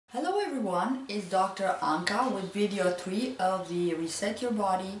everyone, it's Dr. Anka with video 3 of the Reset Your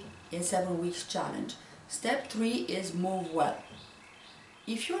Body in 7 Weeks Challenge. Step 3 is move well.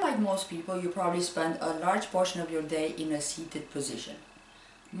 If you're like most people, you probably spend a large portion of your day in a seated position.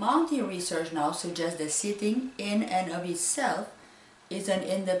 Mounting research now suggests that sitting in and of itself is an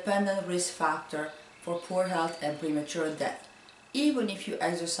independent risk factor for poor health and premature death, even if you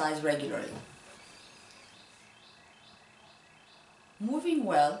exercise regularly. Moving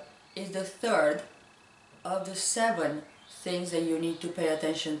well is the third of the 7 things that you need to pay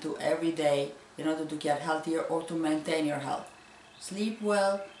attention to every day in order to get healthier or to maintain your health. Sleep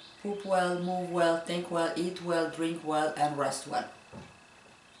well, poop well, move well, think well, eat well, drink well, and rest well.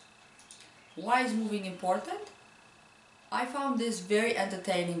 Why is moving important? I found this very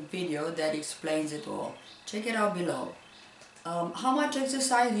entertaining video that explains it all. Check it out below. How much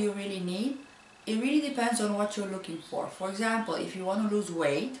exercise do you really need? It really depends on what you're looking for. For example, if you want to lose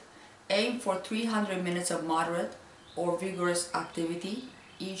weight, aim for 300 minutes of moderate or vigorous activity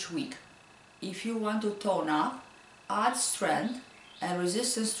each week. If you want to tone up, add strength and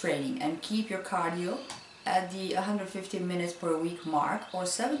resistance training and keep your cardio at the 150 minutes per week mark or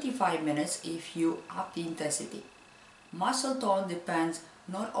 75 minutes if you up the intensity. Muscle tone depends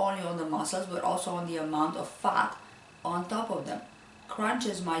not only on the muscles but also on the amount of fat on top of them.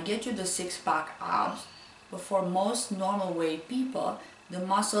 Crunches might get you the six-pack abs, but for most normal weight people, the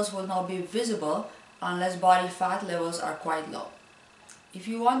muscles will not be visible unless body fat levels are quite low. If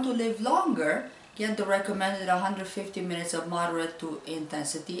you want to live longer, get the recommended 150 minutes of moderate to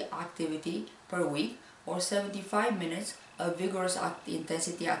intensity activity per week or 75 minutes of vigorous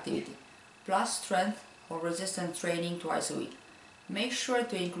intensity activity, plus strength or resistance training twice a week. Make sure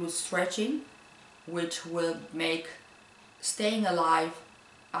to include stretching, which will make staying alive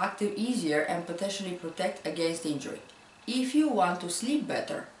active easier and potentially protect against injury. If you want to sleep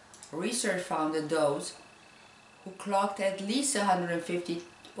better, research found that those who clocked at least 150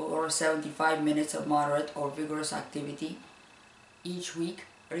 or 75 minutes of moderate or vigorous activity each week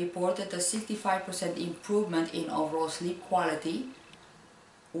reported a 65% improvement in overall sleep quality,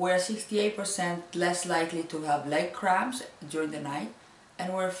 were 68% less likely to have leg cramps during the night,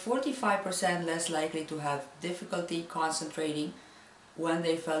 and were 45% less likely to have difficulty concentrating when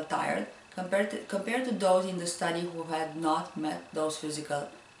they felt tired compared to those in the study who had not met those physical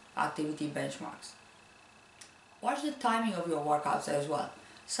activity benchmarks. Watch the timing of your workouts as well.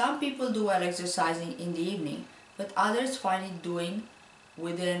 Some people do well exercising in the evening, but others find it doing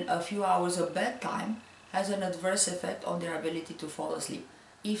within a few hours of bedtime has an adverse effect on their ability to fall asleep.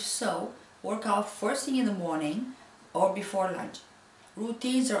 If so, work out first thing in the morning or before lunch.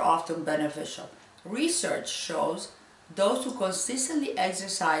 Routines are often beneficial. Research shows those who consistently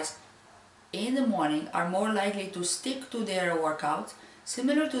exercise in the morning are more likely to stick to their workouts,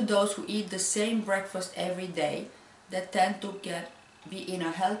 similar to those who eat the same breakfast every day that tend to be in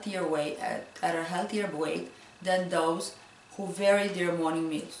a healthier way at a healthier weight than those who vary their morning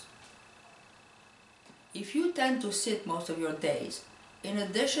meals. If you tend to sit most of your days, in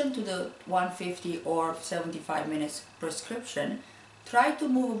addition to the 150 or 75 minutes prescription, try to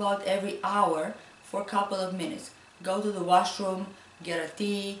move about every hour for a couple of minutes. Go to the washroom, get a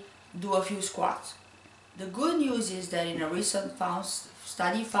tea, do a few squats. The good news is that in a recent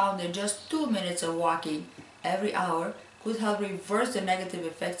study found that just 2 minutes of walking every hour could help reverse the negative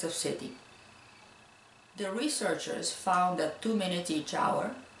effects of sitting. The researchers found that 2 minutes each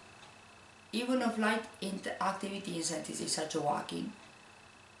hour, even of light activity intensity such as walking,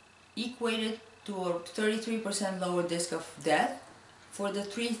 equated to a 33% lower risk of death for the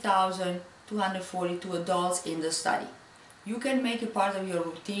 3,242 adults in the study. You can make it part of your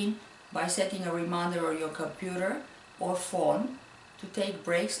routine by setting a reminder on your computer or phone to take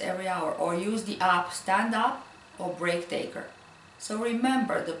breaks every hour, or use the app Stand Up or Break Taker. So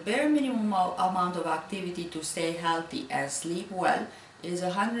remember, the bare minimum amount of activity to stay healthy and sleep well is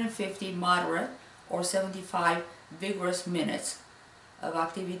 150 moderate or 75 vigorous minutes of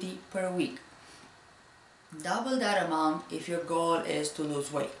activity per week. Double that amount if your goal is to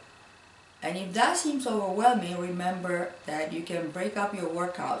lose weight. And if that seems overwhelming, remember that you can break up your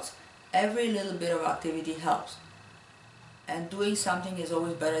workouts. Every little bit of activity helps. And doing something is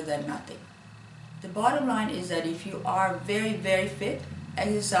always better than nothing. The bottom line is that if you are very, very fit,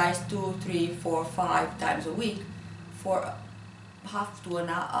 exercise 2, 3, 4, 5 times a week for half an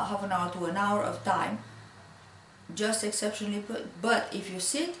hour to an hour of time, just exceptionally good. But if you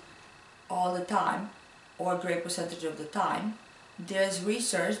sit all the time, or a great percentage of the time, there's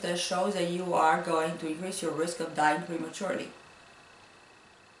research that shows that you are going to increase your risk of dying prematurely.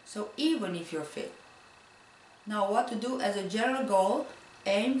 So even if you're fit. Now, what to do as a general goal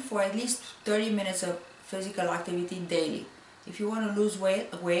aim for at least 30 minutes of physical activity daily. If you want to lose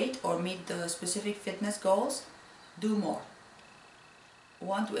weight or meet the specific fitness goals, do more.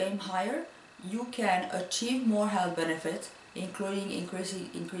 Want to aim higher? You can achieve more health benefits, including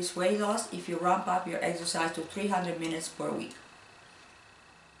increased weight loss if you ramp up your exercise to 300 minutes per week.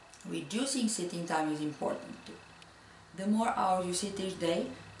 Reducing sitting time is important too. The more hours you sit each day,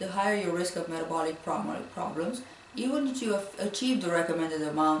 the higher your risk of metabolic problems, even if you have achieved the recommended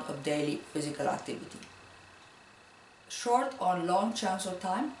amount of daily physical activity. Short or long chunks of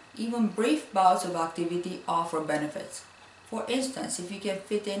time, even brief bouts of activity offer benefits. For instance, if you can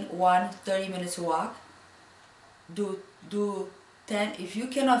fit in one 30-minute walk, do 10. If you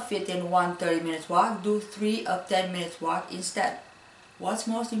cannot fit in one 30-minute walk, do 3 of 10-minute walk instead. What's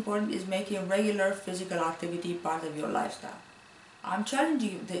most important is making regular physical activity part of your lifestyle. I'm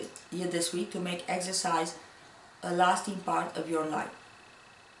challenging you this week to make exercise a lasting part of your life.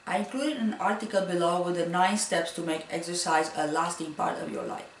 I included an article below with the 9 steps to make exercise a lasting part of your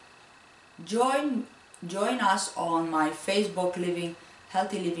life. Join us on my Facebook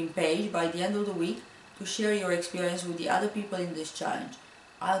Healthy Living page by the end of the week to share your experience with the other people in this challenge.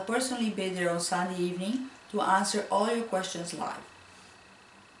 I'll personally be there on Sunday evening to answer all your questions live.